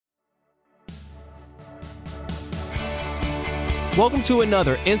Welcome to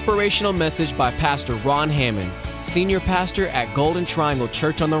another inspirational message by Pastor Ron Hammonds, Senior Pastor at Golden Triangle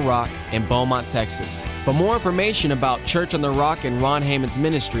Church on the Rock in Beaumont, Texas. For more information about Church on the Rock and Ron Hammonds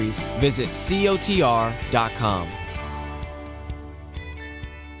Ministries, visit cotr.com.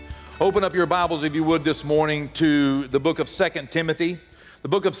 Open up your Bibles, if you would, this morning to the book of 2 Timothy. The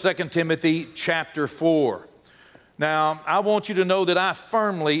book of 2 Timothy, chapter 4. Now, I want you to know that I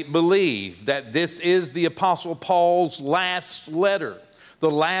firmly believe that this is the Apostle Paul's last letter, the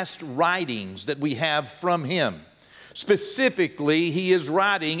last writings that we have from him. Specifically, he is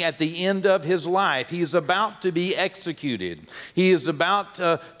writing at the end of his life. He is about to be executed. He is about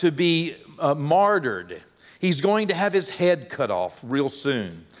to be martyred. He's going to have his head cut off real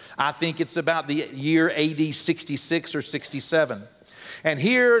soon. I think it's about the year AD 66 or 67. And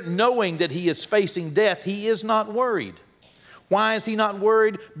here, knowing that he is facing death, he is not worried. Why is he not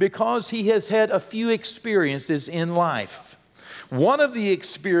worried? Because he has had a few experiences in life. One of the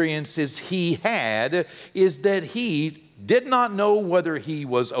experiences he had is that he did not know whether he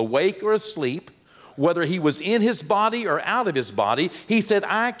was awake or asleep, whether he was in his body or out of his body. He said,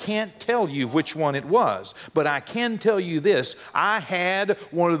 I can't tell you which one it was, but I can tell you this. I had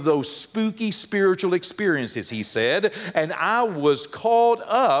one of those spooky spiritual experiences, he said, and I was called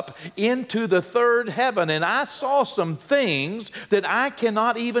up into the third heaven, and I saw some things that I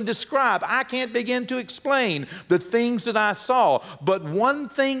cannot even describe. I can't begin to explain the things that I saw, but one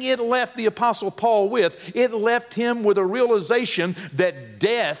thing it left the Apostle Paul with, it left him with a realization that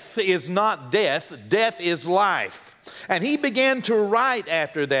death is not death. Death is life. And he began to write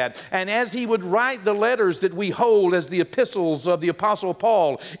after that. And as he would write the letters that we hold as the epistles of the Apostle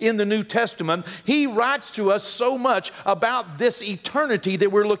Paul in the New Testament, he writes to us so much about this eternity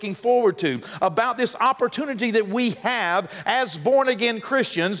that we're looking forward to, about this opportunity that we have as born-again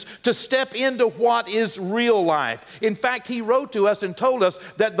Christians to step into what is real life. In fact, he wrote to us and told us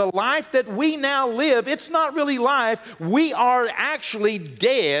that the life that we now live, it's not really life. We are actually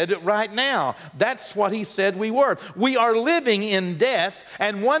dead right now. That's what he said we were. We are living in death,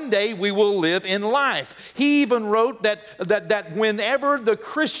 and one day we will live in life. He even wrote that whenever the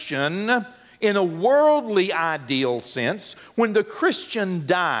Christian, in a worldly ideal sense, when the Christian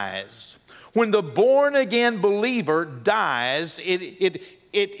dies, when the born-again believer dies,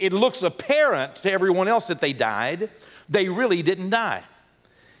 it looks apparent to everyone else that they died. They really didn't die.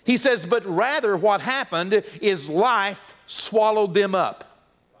 He says, but rather what happened is life swallowed them up.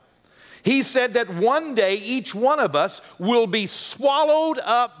 He said that one day each one of us will be swallowed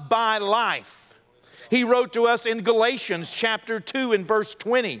up by life. He wrote to us in Galatians chapter 2 and verse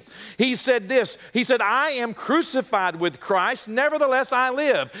 20. He said this, he said, I am crucified with Christ, nevertheless I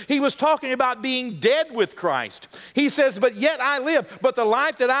live. He was talking about being dead with Christ. He says, but yet I live, but the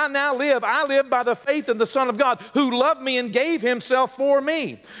life that I now live, I live by the faith in the Son of God who loved me and gave himself for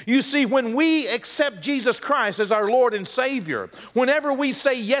me. You see, when we accept Jesus Christ as our Lord and Savior, whenever we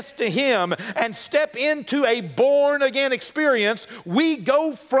say yes to him and step into a born again experience, we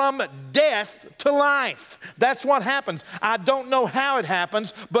go from death to life. That's what happens. I don't know how it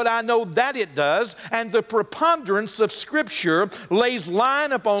happens, but I know that it does. And the preponderance of Scripture lays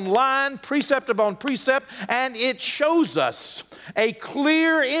line upon line, precept upon precept, and it shows us a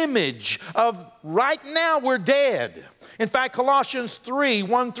clear image of right now we're dead. In fact, Colossians 3,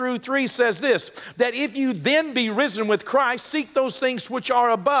 1 through 3 says this, that if you then be risen with Christ, seek those things which are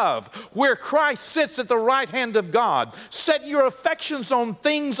above, where Christ sits at the right hand of God. Set your affections on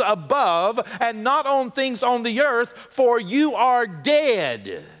things above and not on things on the earth, for you are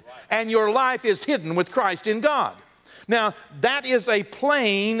dead, and your life is hidden with Christ in God. Now, that is a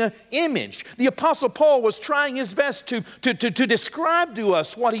plain image. The Apostle Paul was trying his best to describe to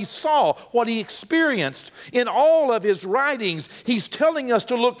us what he saw, what he experienced. In all of his writings, he's telling us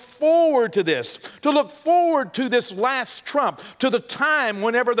to look forward to this last trump, to the time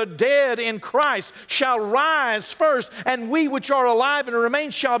whenever the dead in Christ shall rise first, and we which are alive and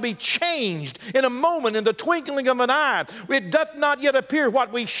remain shall be changed in a moment, in the twinkling of an eye. It doth not yet appear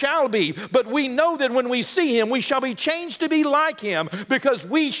what we shall be, but we know that when we see him, we shall be changed to be like him, because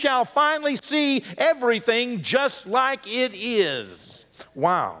we shall finally see everything just like it is.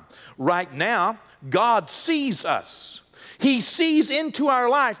 Wow. Right now, God sees us. He sees into our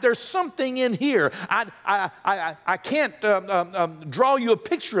life. There's something in here. I can't draw you a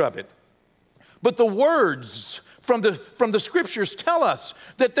picture of it, but the words from the Scriptures tell us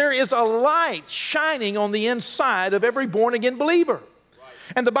that there is a light shining on the inside of every born-again believer.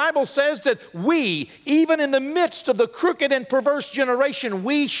 And the Bible says that we, even in the midst of the crooked and perverse generation,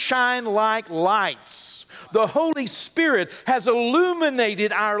 we shine like lights. The Holy Spirit has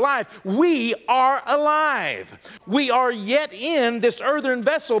illuminated our life. We are alive. We are yet in this earthen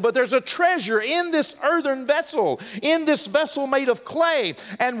vessel, but there's a treasure in this earthen vessel, in this vessel made of clay.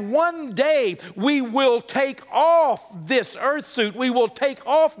 And one day we will take off this earth suit. We will take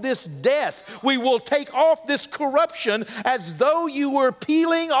off this death. We will take off this corruption as though you were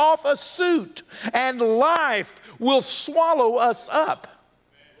peeling off a suit, and life will swallow us up.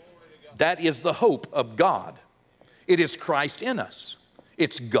 That is the hope of God. It is Christ in us.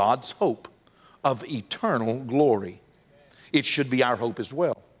 It's God's hope of eternal glory. It should be our hope as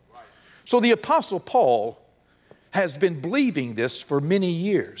well. So the Apostle Paul has been believing this for many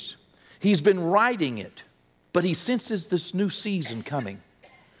years. He's been writing it, but he senses this new season coming.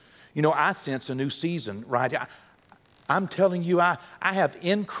 You know, I sense a new season, right? I'm telling you, I have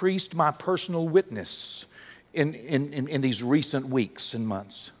increased my personal witness in these recent weeks and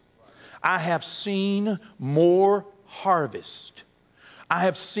months. I have seen more harvest. I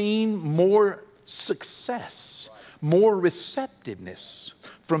have seen more success, more receptiveness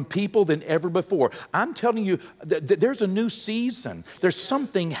from people than ever before. I'm telling you, there's a new season. There's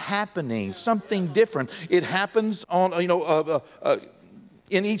something happening, something different. It happens on,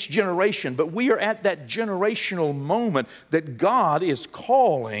 in each generation, but we are at that generational moment that God is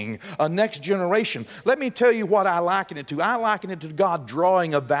calling a next generation. Let me tell you what I liken it to. I liken it to God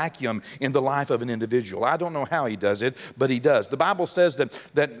drawing a vacuum in the life of an individual. I don't know how he does it, but he does. The Bible says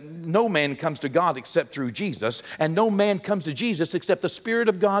that no man comes to God except through Jesus, and no man comes to Jesus except the Spirit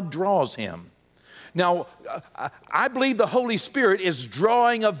of God draws him. Now, I believe the Holy Spirit is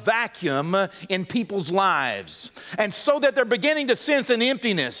drawing a vacuum in people's lives. And so that they're beginning to sense an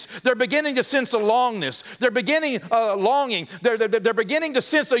emptiness. They're beginning to sense a longness. They're beginning longing. They're beginning to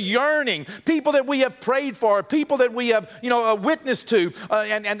sense a yearning. People that we have prayed for, people that we have, witnessed to,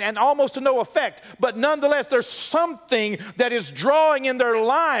 and almost to no effect. But nonetheless, there's something that is drawing in their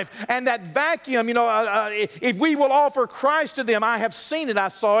life. And that vacuum, if we will offer Christ to them, I have seen it. I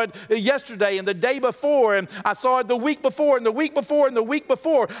saw it yesterday and the day before, and I saw it the week before, and the week before, and the week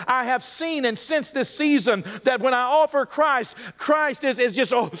before. I have seen and sensed this season that when I offer Christ, Christ is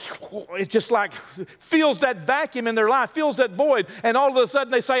just, it just like feels that vacuum in their life, feels that void, and all of a sudden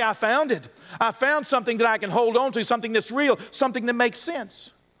they say, I found it. I found something that I can hold on to, something that's real, something that makes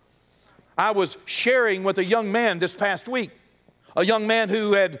sense. I was sharing with a young man this past week, a young man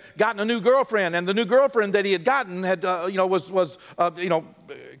who had gotten a new girlfriend, and the new girlfriend that he had gotten had, was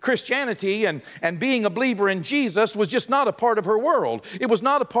Christianity and being a believer in Jesus was just not a part of her world. It was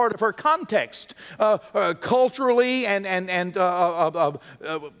not a part of her context, culturally and her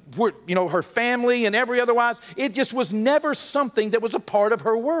family and every otherwise. It just was never something that was a part of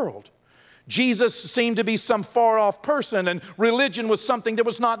her world. Jesus seemed to be some far-off person, and religion was something that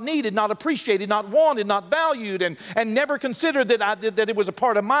was not needed, not appreciated, not wanted, not valued, and never considered that it was a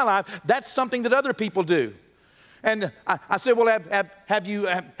part of my life. That's something that other people do. And I said, well,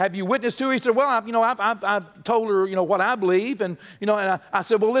 have you witnessed to her? He said, well, I've told her, what I believe. And I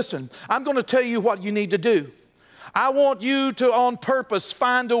said, well, listen, I'm going to tell you what you need to do. I want you to, on purpose,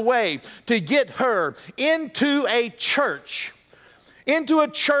 find a way to get her into a church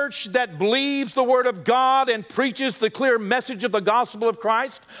that believes the Word of God and preaches the clear message of the gospel of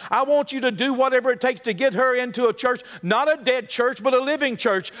Christ. I want you to do whatever it takes to get her into a church, not a dead church, but a living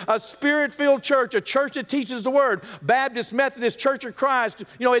church, a Spirit-filled church, a church that teaches the Word, Baptist, Methodist, Church of Christ.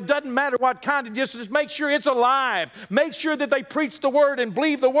 It doesn't matter what kind, just make sure it's alive. Make sure that they preach the Word and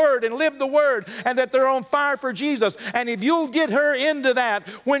believe the Word and live the Word, and that they're on fire for Jesus. And if you'll get her into that,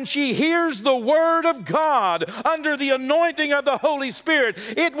 when she hears the Word of God under the anointing of the Holy Spirit,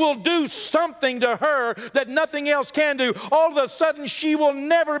 it will do something to her that nothing else can do. All of a sudden, she will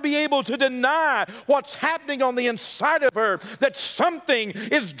never be able to deny what's happening on the inside of her, that something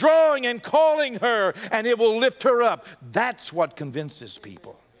is drawing and calling her, and it will lift her up. That's what convinces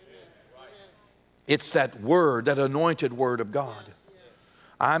people. It's that word, that anointed word of God.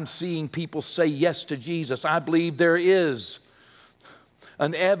 I'm seeing people say yes to Jesus. I believe there is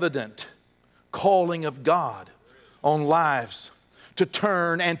an evident calling of God on lives to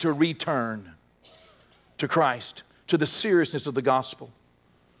turn and to return to Christ, to the seriousness of the gospel.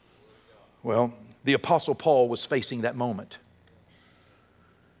 Well, the Apostle Paul was facing that moment.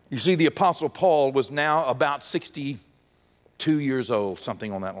 You see, the Apostle Paul was now about 62 years old,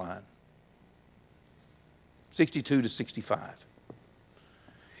 something on that line. 62 to 65.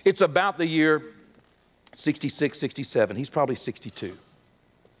 It's about the year 66, 67. He's probably 62.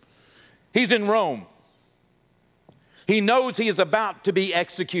 He's in Rome. He knows he is about to be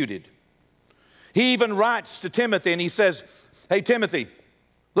executed. He even writes to Timothy and he says, hey, Timothy,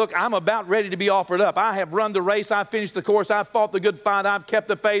 Look, I'm about ready to be offered up. I have run the race. I've finished the course. I've fought the good fight. I've kept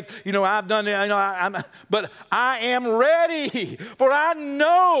the faith. I've done it. But I am ready. For I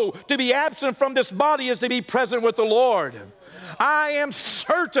know to be absent from this body is to be present with the Lord. I am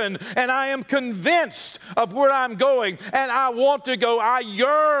certain and I am convinced of where I'm going, and I want to go. I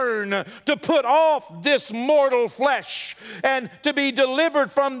yearn to put off this mortal flesh and to be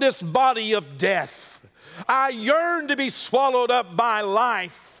delivered from this body of death. I yearn to be swallowed up by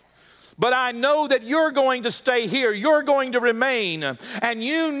life, but I know that you're going to stay here. You're going to remain, and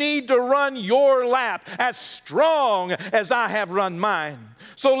you need to run your lap as strong as I have run mine.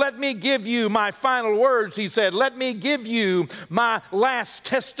 So let me give you my final words, he said. Let me give you my last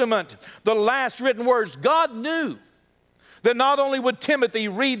testament, the last written words. God knew that not only would Timothy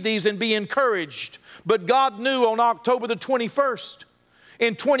read these and be encouraged, but God knew on October the 21st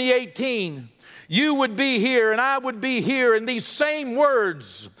in 2018, you would be here and I would be here, and these same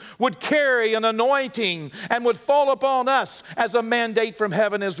words would carry an anointing and would fall upon us as a mandate from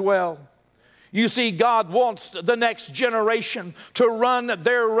heaven as well. You see, God wants the next generation to run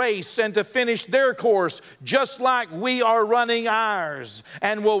their race and to finish their course just like we are running ours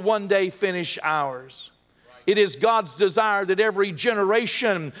and will one day finish ours. It is God's desire that every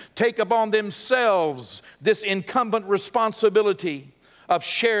generation take upon themselves this incumbent responsibility of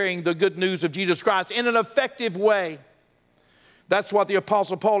sharing the good news of Jesus Christ in an effective way. That's what the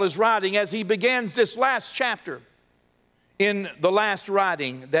Apostle Paul is writing as he begins this last chapter in the last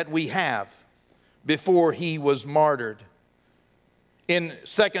writing that we have before he was martyred. In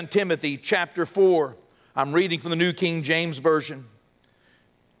 2 Timothy chapter 4, I'm reading from the New King James Version.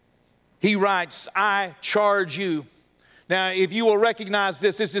 He writes, I charge you. Now, if you will recognize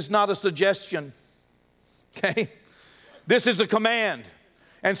this, this is not a suggestion, okay? This is a command.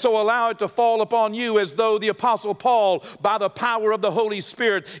 And so allow it to fall upon you as though the Apostle Paul, by the power of the Holy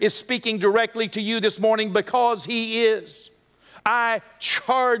Spirit, is speaking directly to you this morning, because he is. I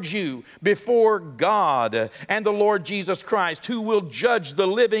charge you before God and the Lord Jesus Christ, who will judge the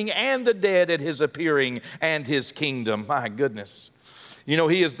living and the dead at his appearing and his kingdom. My goodness.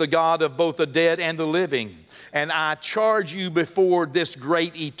 He is the God of both the dead and the living. And I charge you before this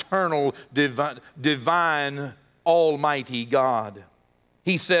great, eternal, divine, almighty God.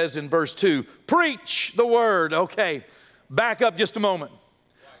 He says in verse 2, preach the word. Okay, back up just a moment.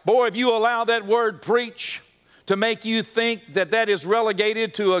 Boy, if you allow that word preach to make you think that that is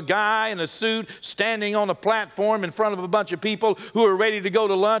relegated to a guy in a suit standing on a platform in front of a bunch of people who are ready to go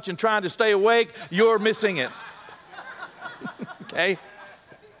to lunch and trying to stay awake, you're missing it. Okay?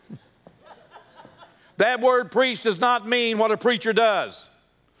 That word preach does not mean what a preacher does.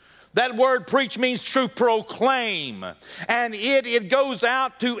 That word preach means to proclaim, and it goes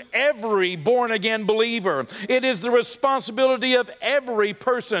out to every born-again believer. It is the responsibility of every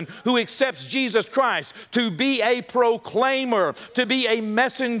person who accepts Jesus Christ to be a proclaimer, to be a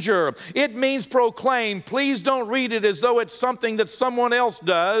messenger. It means proclaim. Please don't read it as though it's something that someone else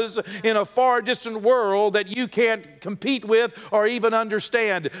does in a far distant world that you can't compete with or even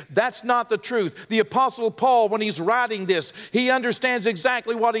understand. That's not the truth. The Apostle Paul, when he's writing this, he understands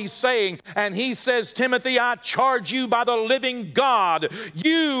exactly what he's saying, and he says, Timothy, I charge you by the living God.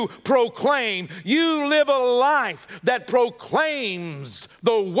 You proclaim. You live a life that proclaims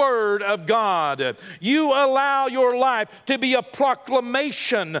the Word of God. You allow your life to be a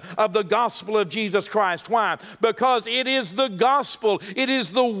proclamation of the gospel of Jesus Christ. Why? Because it is the gospel. It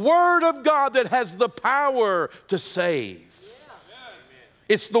is the Word of God that has the power to save.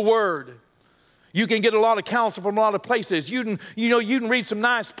 It's the Word. You can get a lot of counsel from a lot of places. You can read some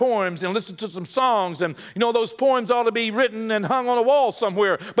nice poems and listen to some songs, and those poems ought to be written and hung on a wall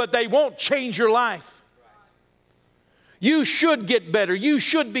somewhere, but they won't change your life. You should get better. You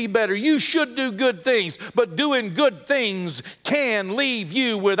should be better. You should do good things, but doing good things can leave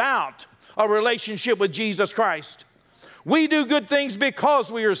you without a relationship with Jesus Christ. We do good things because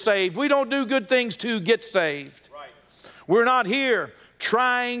we are saved. We don't do good things to get saved. We're not here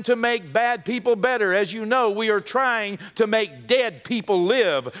trying to make bad people better. As you know, we are trying to make dead people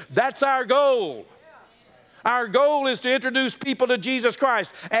live. That's our goal. Our goal is to introduce people to Jesus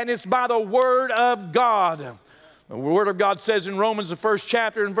Christ, and it's by the Word of God. The Word of God says in Romans, the first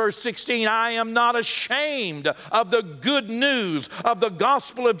chapter, in verse 16, I am not ashamed of the good news of the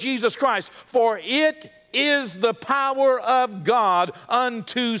gospel of Jesus Christ, for it is the power of God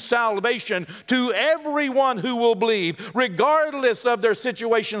unto salvation to everyone who will believe, regardless of their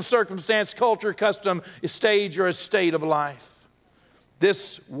situation, circumstance, culture, custom, stage, or estate of life.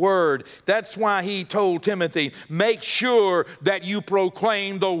 This word, that's why he told Timothy, make sure that you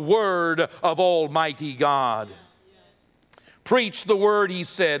proclaim the word of Almighty God. Preach the word, he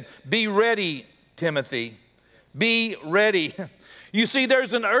said. Be ready, Timothy. Be ready. You see,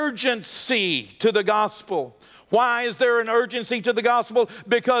 there's an urgency to the gospel. Why is there an urgency to the gospel?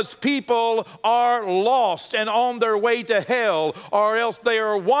 Because people are lost and on their way to hell, or else they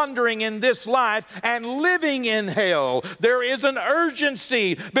are wandering in this life and living in hell. There is an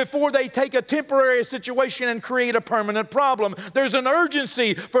urgency before they take a temporary situation and create a permanent problem. There's an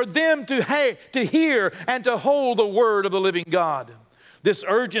urgency for them to hear and to hold the word of the living God. This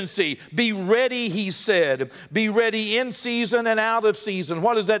urgency, be ready, he said. Be ready in season and out of season.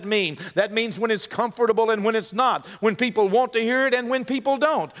 What does that mean? That means when it's comfortable and when it's not. When people want to hear it and when people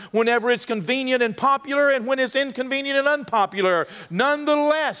don't. Whenever it's convenient and popular and when it's inconvenient and unpopular.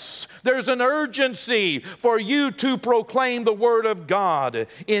 Nonetheless, there's an urgency for you to proclaim the word of God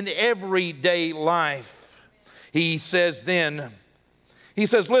in everyday life. He says,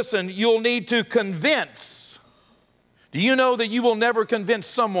 listen, you'll need to convince. Do you know that you will never convince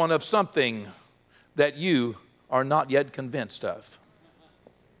someone of something that you are not yet convinced of?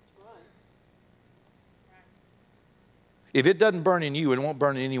 If it doesn't burn in you, it won't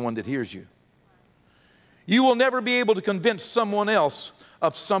burn in anyone that hears you. You will never be able to convince someone else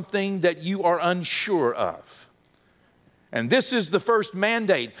of something that you are unsure of. And this is the first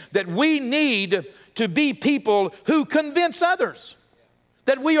mandate, that we need to be people who convince others.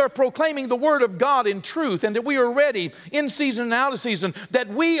 That we are proclaiming the word of God in truth, and that we are ready in season and out of season, that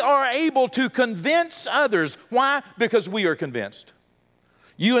we are able to convince others. Why? Because we are convinced.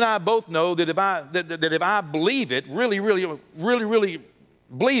 You and I both know that if I believe it, really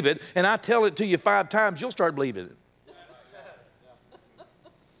believe it, and I tell it to you 5 times, you'll start believing it.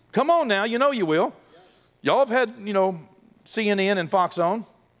 Come on now, you know you will. Y'all have had, CNN and Fox on.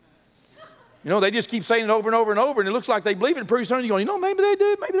 They just keep saying it over and over and over, and it looks like they believe it, and pretty soon you're going, maybe they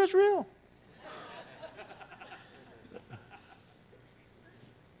do, maybe that's real.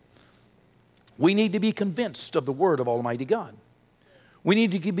 We need to be convinced of the word of Almighty God. We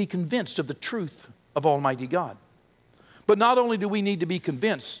need to be convinced of the truth of Almighty God. But not only do we need to be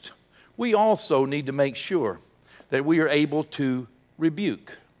convinced, we also need to make sure that we are able to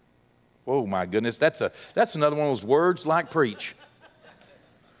rebuke. Oh my goodness, that's another one of those words like preach.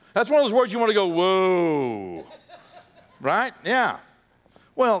 That's one of those words you want to go, whoa, right? Yeah.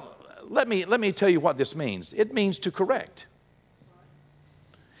 Well, let me tell you what this means. It means to correct.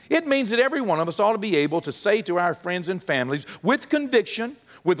 It means that every one of us ought to be able to say to our friends and families with conviction,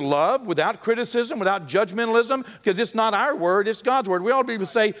 with love, without criticism, without judgmentalism, because it's not our word, it's God's word. We ought to be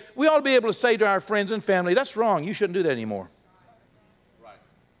able to say to our friends and family, that's wrong, you shouldn't do that anymore.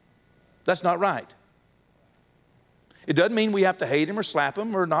 That's not right. It doesn't mean we have to hate him or slap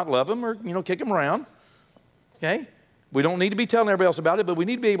him or not love him or, kick him around. Okay? We don't need to be telling everybody else about it, but we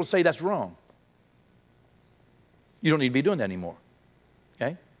need to be able to say that's wrong. You don't need to be doing that anymore.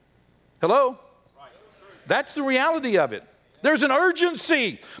 Okay? Hello? That's the reality of it. There's an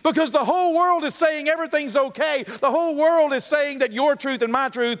urgency because the whole world is saying everything's okay. The whole world is saying that your truth and my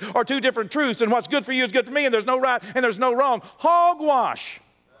truth are 2 different truths, and what's good for you is good for me, and there's no right and there's no wrong. Hogwash.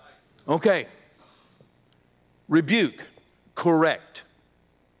 Okay. Rebuke, correct.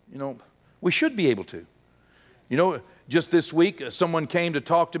 We should be able to. Just this week, someone came to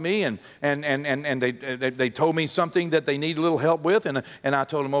talk to me, and they told me something that they need a little help with, and I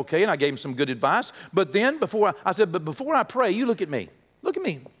told them okay, and I gave them some good advice. But then before I pray, you look at me. Look at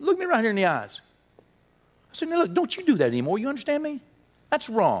me right here in the eyes. I said, now look, don't you do that anymore. You understand me? That's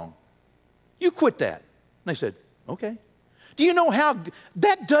wrong. You quit that. And they said, okay. Do you know how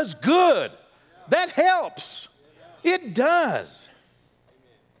that does good? That helps. It does.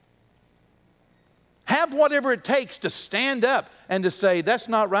 Have whatever it takes to stand up and to say, that's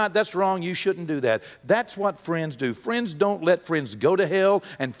not right, that's wrong, you shouldn't do that. That's what friends do. Friends don't let friends go to hell,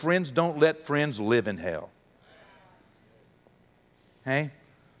 and friends don't let friends live in hell. Okay?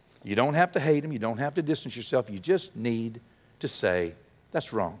 You don't have to hate them, you don't have to distance yourself, you just need to say,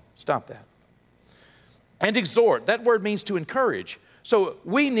 that's wrong, stop that. And exhort, that word means to encourage. So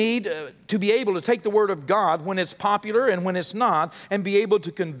we need to be able to take the word of God when it's popular and when it's not, and be able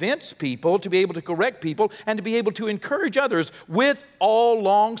to convince people, to be able to correct people, and to be able to encourage others with all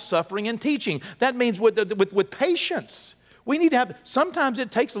long suffering and teaching. That means with patience. We need to have, sometimes it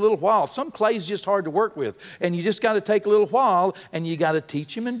takes a little while. Some clay is just hard to work with, and you just got to take a little while, and you got to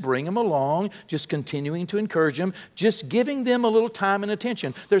teach them and bring them along, just continuing to encourage them, just giving them a little time and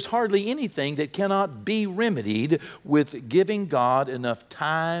attention. There's hardly anything that cannot be remedied with giving God enough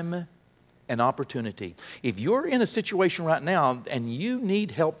time and opportunity. If you're in a situation right now and you need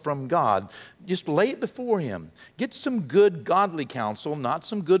help from God, just lay it before Him. Get some good godly counsel, not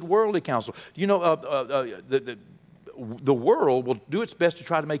some good worldly counsel. the world will do its best to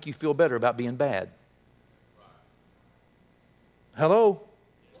try to make you feel better about being bad. Hello?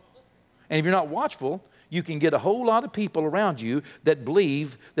 And if you're not watchful, you can get a whole lot of people around you that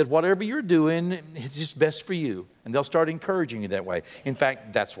believe that whatever you're doing is just best for you. And they'll start encouraging you that way. In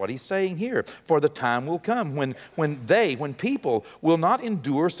fact, that's what he's saying here. For the time will come when people will not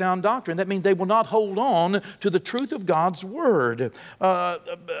endure sound doctrine. That means they will not hold on to the truth of God's word.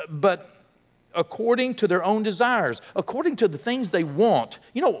 But according to their own desires, according to the things they want.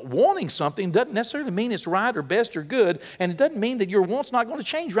 You know, wanting something doesn't necessarily mean it's right or best or good, and it doesn't mean that your want's not going to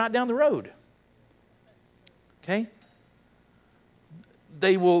change right down the road. Okay?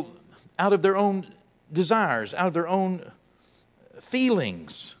 They will, out of their own desires, out of their own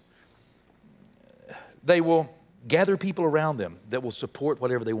feelings, they will gather people around them that will support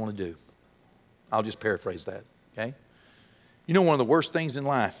whatever they want to do. I'll just paraphrase that, okay? You know, one of the worst things in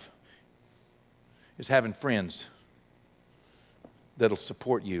life is having friends that'll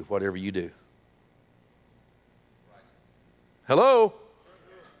support you, whatever you do. Hello?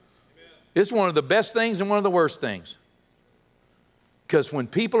 It's one of the best things and one of the worst things. Because when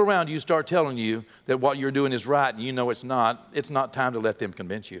people around you start telling you that what you're doing is right and you know it's not time to let them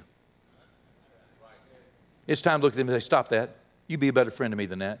convince you. It's time to look at them and say, stop that. You be a better friend to me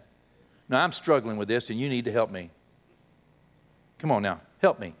than that. Now, I'm struggling with this and you need to help me. Come on now,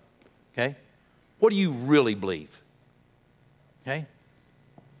 help me. Okay? What do you really believe? Okay?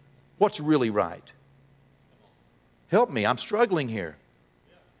 What's really right? Help me, I'm struggling here.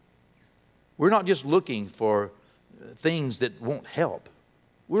 We're not just looking for things that won't help.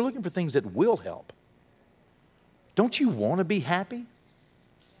 We're looking for things that will help. Don't you want to be happy?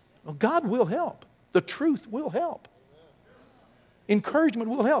 Well, God will help. The truth will help. Encouragement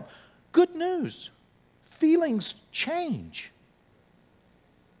will help. Good news. Feelings change.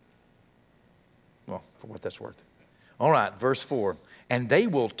 Well, for what that's worth. All right, verse 4. And they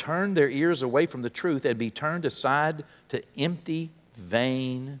will turn their ears away from the truth and be turned aside to empty,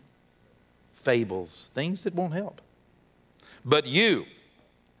 vain fables, things that won't help. But you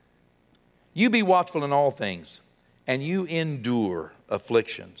be watchful in all things, and you endure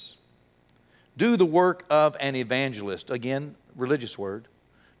afflictions. Do the work of an evangelist. Again, religious word.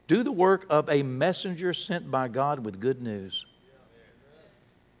 Do the work of a messenger sent by God with good news.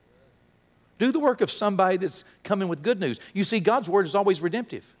 Do the work of somebody that's coming with good news. You see, God's word is always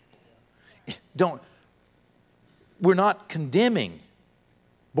redemptive. We're not condemning.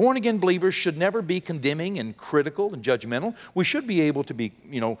 Born-again believers should never be condemning and critical and judgmental. We should be able to be,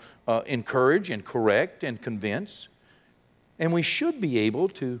 encourage and correct and convince. And we should be able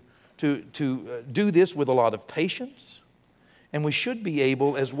to do this with a lot of patience. And we should be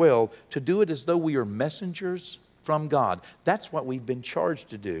able as well to do it as though we are messengers from God. That's what we've been charged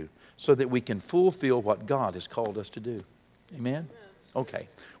to do, so that we can fulfill what God has called us to do. Amen? Okay.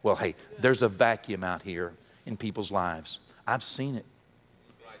 Well, hey, there's a vacuum out here in people's lives. I've seen it.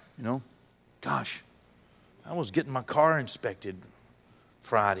 You know, gosh, I was getting my car inspected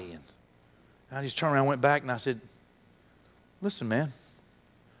Friday, and I just turned around, went back, and I said, listen, man,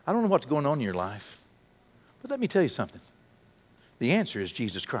 I don't know what's going on in your life, but let me tell you something. The answer is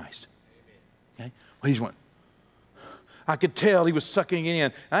Jesus Christ. Okay? Well, he went, I could tell he was sucking it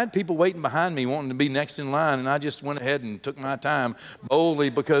in. I had people waiting behind me wanting to be next in line, and I just went ahead and took my time boldly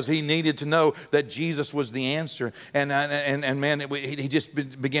because he needed to know that Jesus was the answer. And man, he just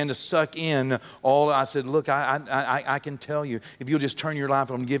began to suck in all. I said, look, I can tell you, if you'll just turn your life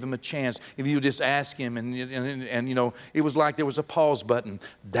on and give him a chance, if you'll just ask him, and it was like there was a pause button.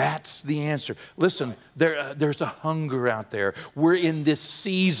 That's the answer. Listen, there's a hunger out there. We're in this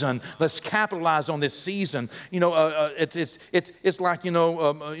season. Let's capitalize on this season. It's like, when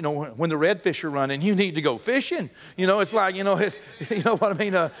the redfish are running, you need to go fishing. It's like, you know what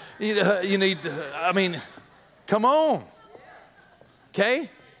I mean? Come on. Okay?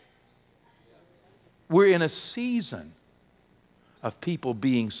 We're in a season of people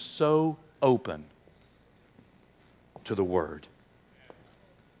being so open to the Word.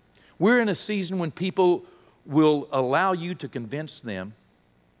 We're in a season when people will allow you to convince them.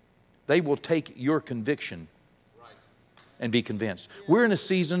 They will take your conviction and be convinced. We're in a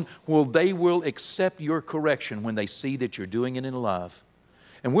season where they will accept your correction when they see that you're doing it in love.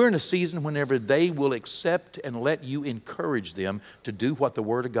 And we're in a season whenever they will accept and let you encourage them to do what the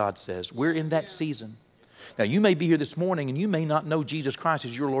Word of God says. We're in that season. Now, you may be here this morning and you may not know Jesus Christ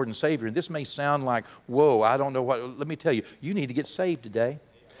as your Lord and Savior. And this may sound like, whoa, I don't know what. Let me tell you, you need to get saved today.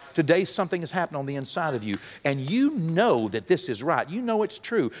 Today something has happened on the inside of you, and you know that this is right. You know it's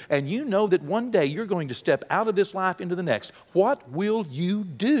true, and you know that one day you're going to step out of this life into the next. What will you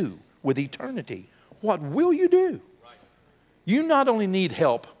do with eternity? What will you do? You not only need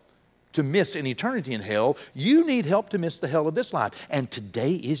help to miss an eternity in hell, you need help to miss the hell of this life. And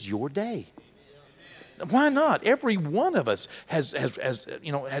today is your day. Why not? Every one of us has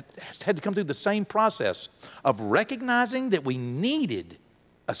had to come through the same process of recognizing that we needed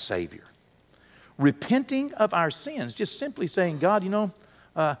a Savior. Repenting of our sins, just simply saying, God,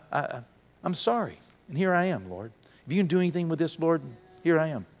 I'm sorry, and here I am, Lord. If you can do anything with this, Lord, here I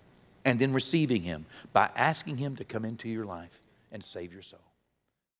am. And then receiving Him by asking Him to come into your life and save your soul.